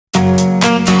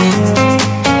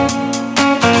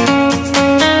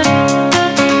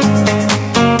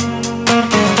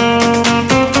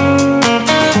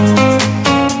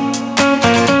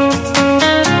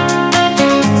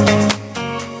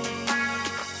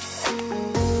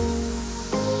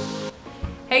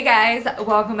Hey guys,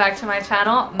 welcome back to my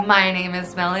channel. My name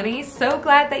is Melanie. So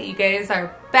glad that you guys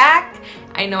are back.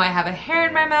 I know I have a hair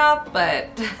in my mouth,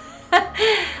 but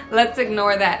let's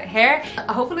ignore that hair.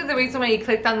 Hopefully the reason why you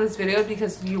clicked on this video is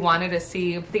because you wanted to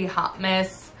see the hot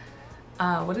mess,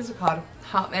 what is it called?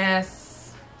 Hot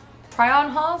mess try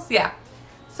on hauls? Yeah.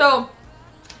 So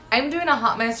I'm doing a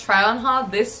hot mess try on haul.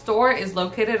 This store is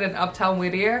located in Uptown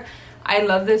Whittier. I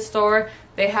love this store.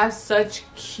 They have such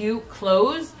cute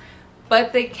clothes,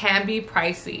 but they can be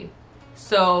pricey.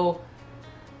 So,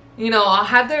 you know, I'll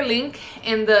have their link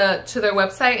in to their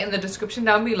website in the description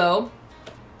down below.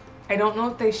 I don't know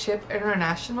if they ship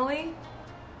internationally.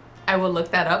 I will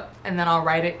look that up and then I'll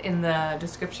write it in the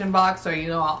description box, or, you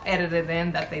know, I'll edit it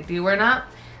in that they do or not.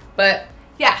 But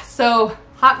yeah, so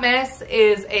Hot Mess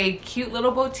is a cute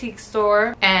little boutique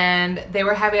store, and they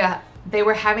were having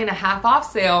a half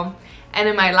off sale. And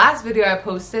in my last video I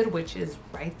posted, which is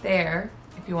right there,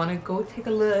 if you want to go take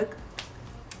a look,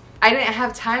 I didn't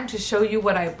have time to show you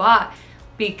what I bought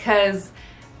because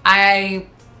I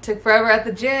took forever at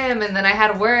the gym and then I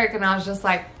had work and I was just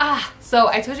like, so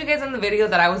I told you guys in the video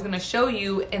that I was going to show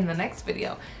you in the next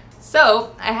video.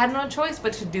 So I had no choice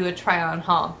but to do a try on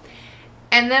haul.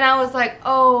 And then I was like,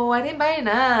 oh, I didn't buy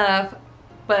enough.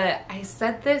 But I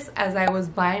said this as I was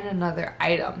buying another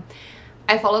item.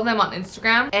 I followed them on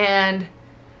Instagram and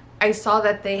I saw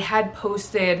that they had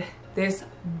posted this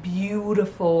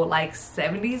beautiful like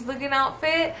 70s looking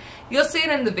outfit. You'll see it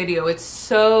in the video. It's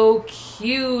so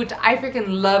cute. I freaking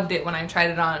loved it when I tried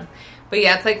it on. But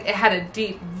yeah, it's like it had a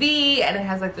deep V and it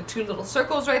has like the two little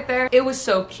circles right there. It was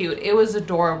so cute. It was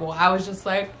adorable. I was just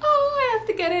like, oh, I have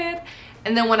to get it.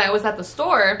 And then when I was at the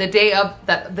store, the day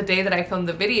that I filmed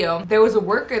the video, there was a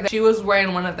worker that she was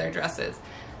wearing one of their dresses.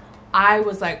 I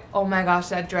was like, oh my gosh,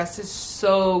 that dress is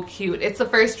so cute. It's the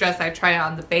first dress I tried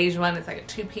on, the beige one. It's like a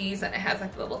two-piece and it has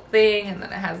like a little thing and then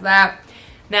it has that.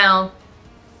 Now,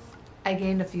 I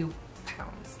gained a few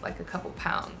pounds, like a couple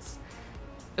pounds.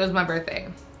 It was my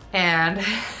birthday and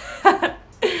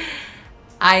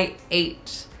I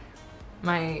ate.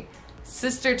 My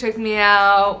sister took me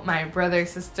out, my brother,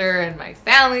 sister, and my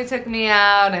family took me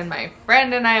out, and my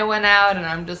friend and I went out, and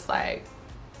I'm just like,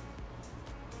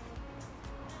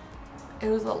 it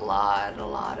was a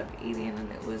lot of eating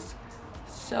and it was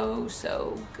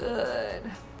so good.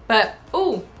 But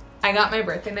oh, I got my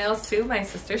birthday nails too. My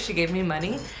sister, she gave me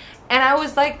money. And I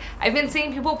was like, I've been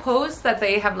seeing people post that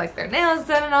they have like their nails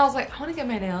done, and I was like, I want to get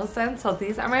my nails done. So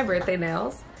these are my birthday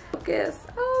nails. Focus.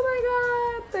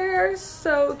 Oh my god, they're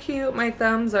so cute. My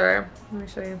thumbs are, let me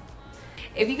show you.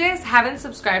 If you guys haven't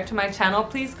subscribed to my channel,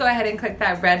 please go ahead and click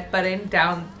that red button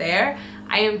down there.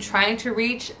 I am trying to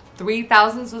reach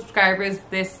 3,000 subscribers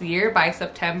this year by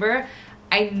September.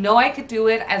 I know I could do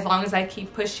it as long as I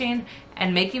keep pushing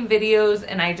and making videos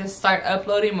and I just start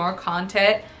uploading more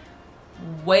content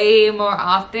way more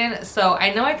often. So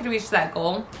I know I could reach that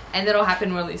goal and it'll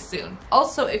happen really soon.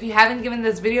 Also, if you haven't given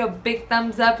this video a big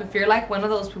thumbs up, if you're like one of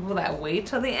those people that wait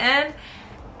till the end,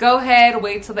 go ahead,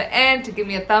 wait till the end to give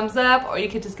me a thumbs up, or you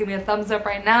could just give me a thumbs up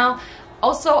right now.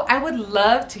 Also, I would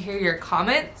love to hear your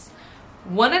comments.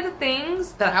 One of the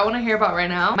things that I want to hear about right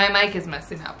now, my mic is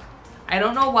messing up. I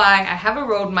don't know why. I have a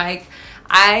Rode mic.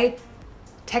 I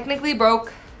technically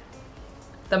broke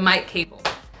the mic cable.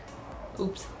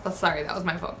 Oops, sorry, that was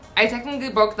my phone. I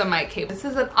technically broke the mic cable. This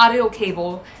is an audio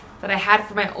cable that I had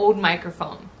for my old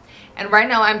microphone. And right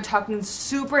now I'm talking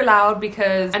super loud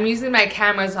because I'm using my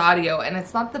camera's audio, and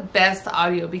it's not the best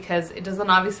audio because it doesn't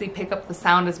obviously pick up the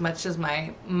sound as much as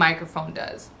my microphone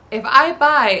does. If I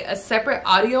buy a separate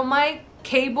audio mic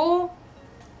cable,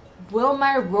 will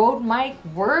my Rode mic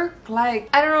work? Like,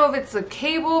 I don't know if it's a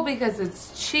cable because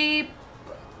it's cheap.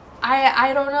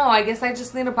 I don't know. I guess I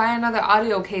just need to buy another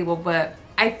audio cable. But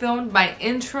I filmed my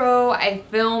intro. I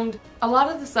filmed a lot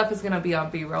of the stuff is gonna be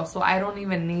on B-roll, so I don't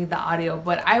even need the audio.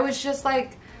 But I was just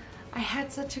like, I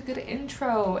had such a good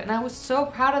intro and I was so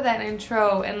proud of that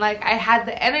intro, and like I had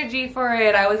the energy for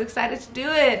it. I was excited to do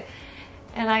it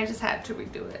and I just had to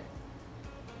redo it.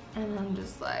 And I'm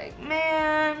just like,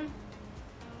 man.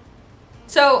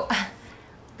 So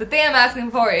the thing I'm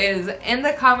asking for is in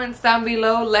the comments down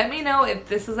below, let me know if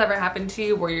this has ever happened to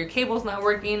you where your cable's not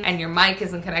working and your mic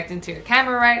isn't connecting to your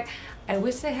camera right. I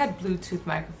wish they had Bluetooth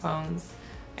microphones.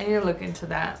 I need to look into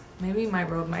that. Maybe my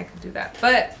Rode mic could do that.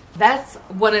 But that's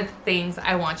one of the things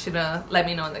I want you to let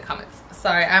me know in the comments.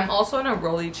 Sorry, I'm also in a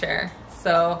rolly chair,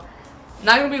 so I'm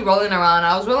not gonna be rolling around.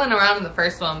 I was rolling around in the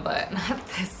first one, but not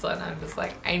this one. I'm just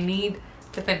like, I need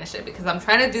to finish it because I'm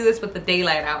trying to do this with the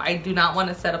daylight out. I do not want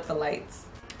to set up the lights.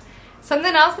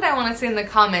 Something else that I want to see in the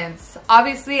comments,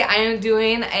 obviously I am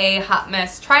doing a hot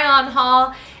mess try on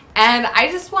haul, And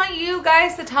I just want you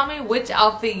guys to tell me which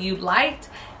outfit you liked.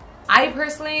 I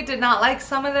personally did not like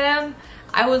some of them.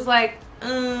 I was like,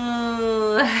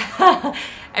 and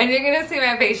you're gonna see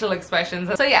my facial expressions.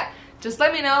 So yeah, just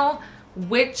let me know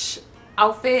which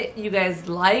outfit you guys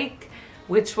like,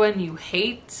 which one you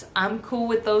hate. I'm cool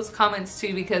with those comments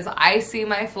too, because I see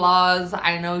my flaws.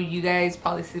 I know you guys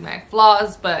probably see my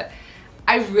flaws, but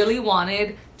I really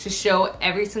wanted to show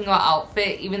every single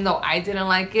outfit, even though I didn't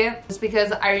like it. Just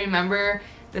because I remember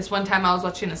this one time I was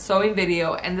watching a sewing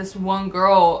video and this one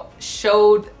girl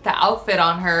showed the outfit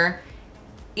on her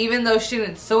even though she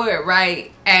didn't sew it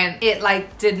right, and it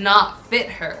like did not fit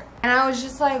her. And I was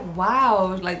just like,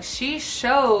 wow, like she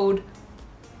showed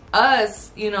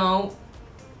us, you know,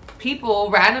 people,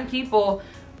 random people,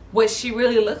 what she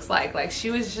really looks like. Like she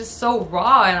was just so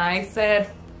raw, and I said,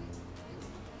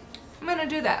 I'm gonna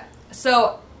do that.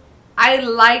 So I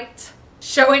liked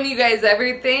showing you guys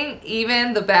everything,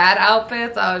 even the bad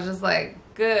outfits. I was just like,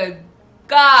 good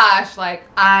gosh, like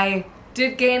I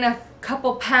did gain a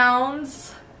couple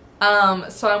pounds.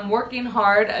 So I'm working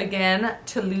hard again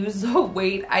to lose the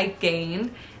weight I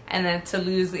gained, and then to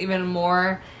lose even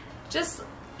more, just,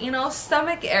 you know,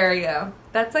 stomach area.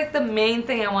 That's like the main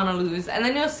thing I want to lose. And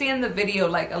then you'll see in the video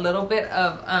like a little bit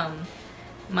of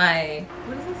my,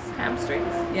 what is this,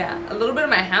 hamstrings? Yeah, a little bit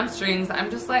of my hamstrings. I'm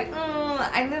just like,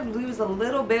 I need to lose a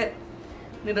little bit,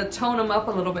 need to tone them up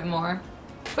a little bit more.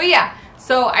 But yeah,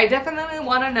 so I definitely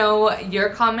want to know your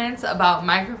comments about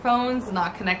microphones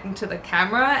not connecting to the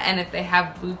camera, and if they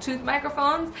have Bluetooth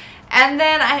microphones. And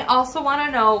then I also want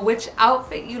to know which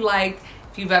outfit you like,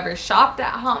 if you've ever shopped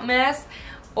at Hot Mess,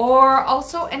 or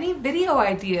also any video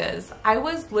ideas. I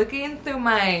was looking through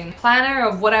my planner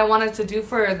of what I wanted to do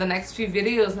for the next few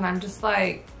videos, and I'm just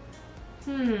like,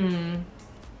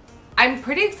 I'm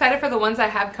pretty excited for the ones I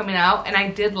have coming out, and I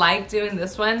did like doing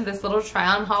this one. This little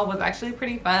try-on haul was actually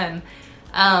pretty fun.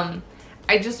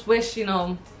 I just wish, you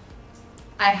know,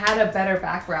 I had a better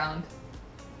background.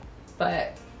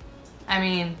 But, I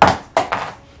mean,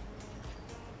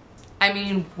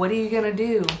 what are you gonna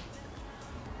do?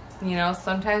 You know,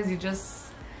 sometimes you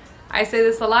just, I say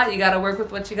this a lot, you gotta work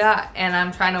with what you got, and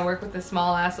I'm trying to work with this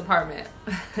small ass apartment.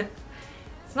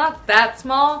 It's not that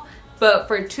small, but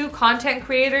for two content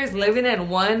creators living in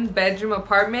one bedroom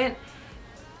apartment,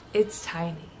 it's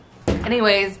tiny.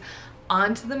 Anyways,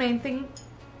 on to the main thing.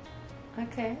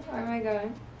 Okay, where am I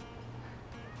going?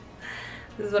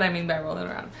 This is what I mean by rolling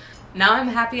around. Now I'm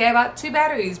happy I bought 2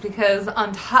 batteries, because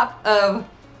on top of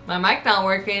my mic not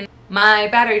working, my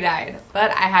battery died.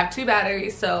 But I have 2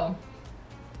 batteries, so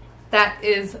that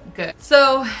is good.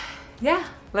 So yeah,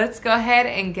 let's go ahead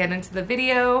and get into the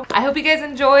video. I hope you guys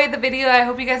enjoyed the video. I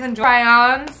hope you guys enjoy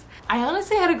try-ons. I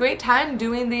honestly had a great time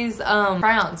doing these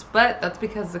try-ons, but that's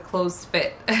because the clothes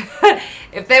fit.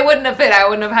 If they wouldn't have fit, I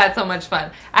wouldn't have had so much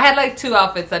fun. I had like 2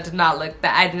 outfits that did not look,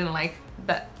 that I didn't like,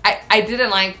 that I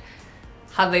didn't like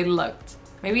how they looked.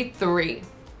 Maybe 3,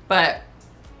 but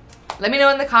let me know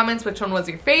in the comments which one was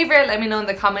your favorite. Let me know in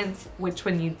the comments which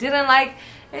one you didn't like.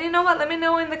 And you know what? Let me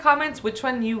know in the comments which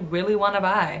one you really want to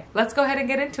buy. Let's go ahead and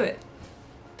get into it.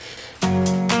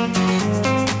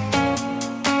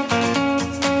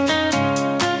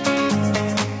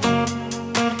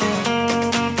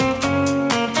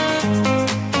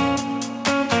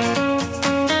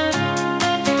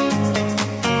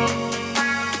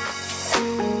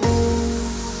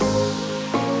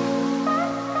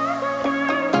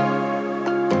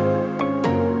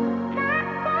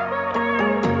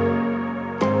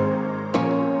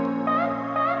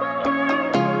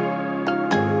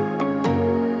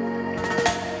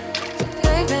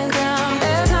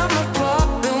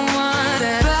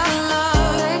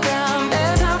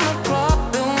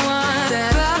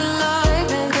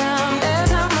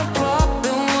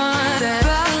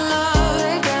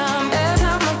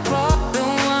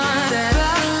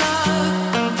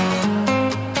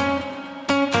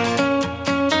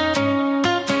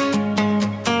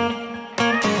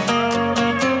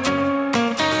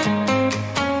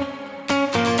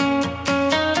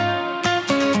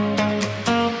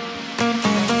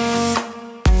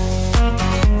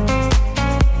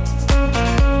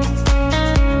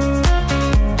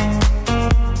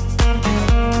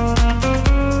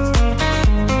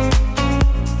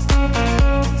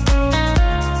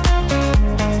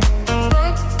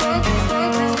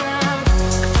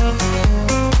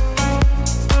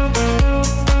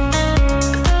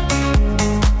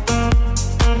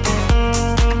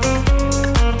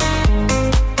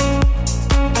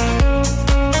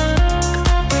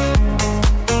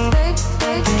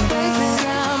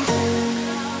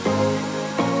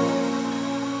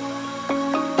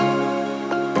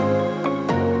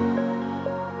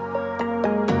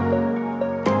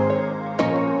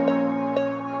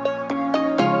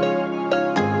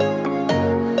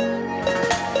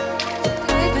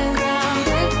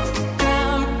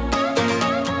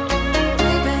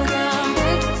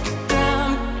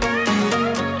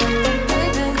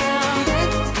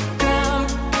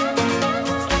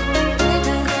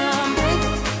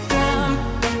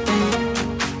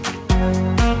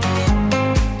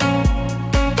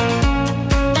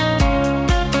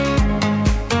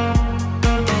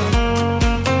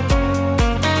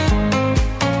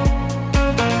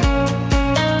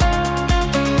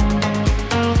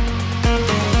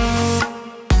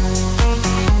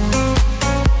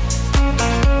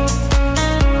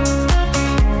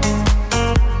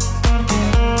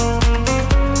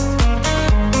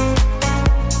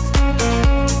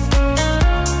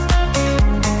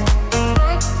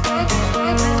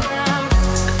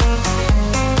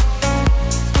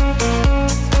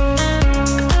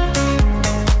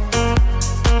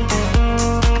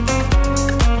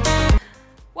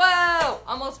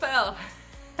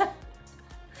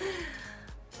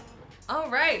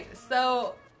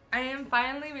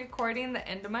 finally recording the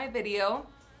end of my video.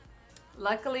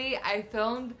 Luckily, I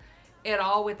filmed it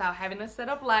all without having to set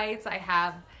up lights. I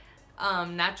have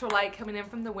natural light coming in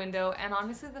from the window, and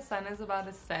honestly the sun is about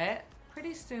to set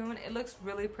pretty soon. It looks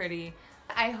really pretty.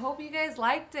 I hope you guys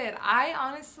liked it. I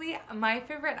honestly, my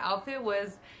favorite outfit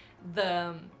was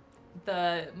the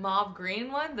mauve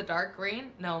green one, the dark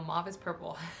green. No, mauve is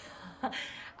purple.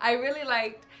 I really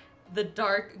liked the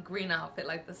dark green outfit,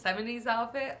 like the 70s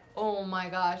outfit. Oh my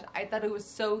gosh, I thought it was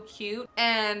so cute,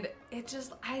 and it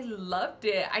just, I loved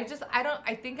it. I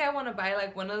think I want to buy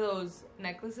like one of those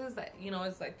necklaces that, you know,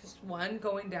 is like just one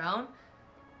going down.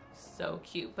 So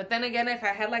cute. But then again, if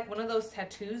I had like one of those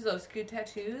tattoos, those cute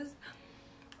tattoos,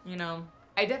 you know,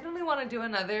 I definitely want to do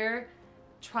another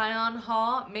try on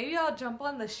haul. Maybe I'll jump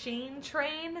on the Shein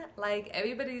train. Like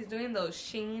everybody's doing those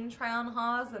Shein try on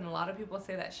hauls, and a lot of people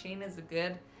say that Shein is a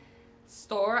good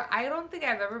store. I don't think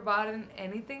I've ever bought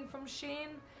anything from Shein.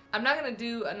 I'm not gonna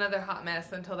do another hot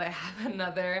mess until they have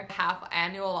another half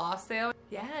annual off sale.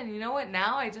 Yeah, and you know what,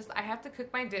 now I have to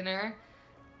cook my dinner.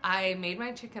 I made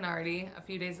my chicken already a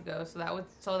few days ago,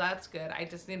 so that's good. I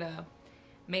just need to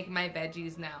make my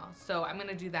veggies now. So I'm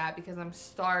gonna do that because I'm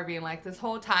starving. Like this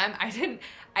whole time I didn't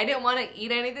want to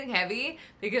eat anything heavy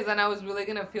because then I was really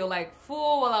gonna feel like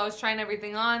full while I was trying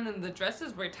everything on, and the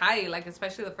dresses were tight, like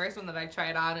especially the first one that I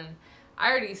tried on, and I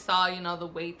already saw, you know, the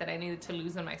weight that I needed to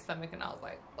lose in my stomach, and I was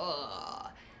like, ugh.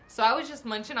 So I was just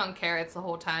munching on carrots the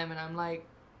whole time, and I'm like,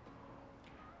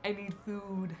 I need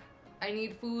food. I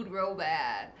need food real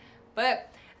bad.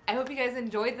 But I hope you guys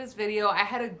enjoyed this video. I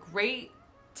had a great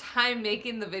time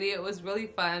making the video. It was really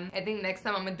fun. I think next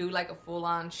time I'm gonna do like a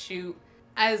full-on shoot,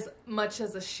 as much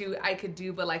as a shoot I could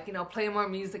do, but like, you know, play more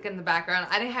music in the background.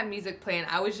 I didn't have music playing.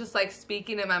 I was just like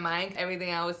speaking in my mind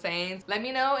everything I was saying. Let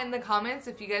me know in the comments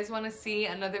if you guys want to see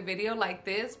another video like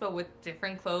this but with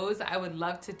different clothes. I would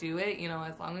love to do it, you know,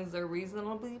 as long as they're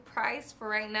reasonably priced for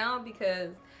right now,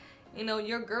 because you know,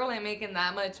 your girl ain't making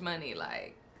that much money.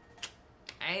 Like,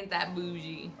 I ain't that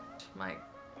bougie. My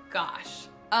gosh.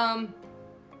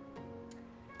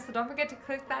 So don't forget to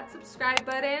click that subscribe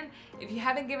button. If you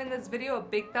haven't given this video a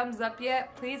big thumbs up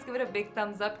yet, please give it a big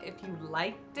thumbs up if you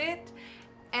liked it.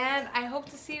 And I hope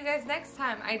to see you guys next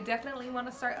time. I definitely want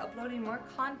to start uploading more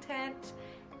content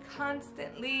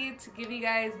constantly to give you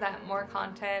guys that more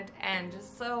content, and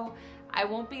just so I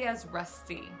won't be as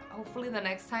rusty. Hopefully the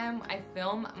next time I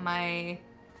film, my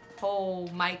whole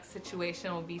mic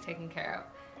situation will be taken care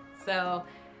of. So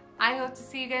I hope to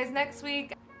see you guys next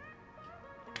week.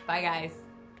 Bye guys.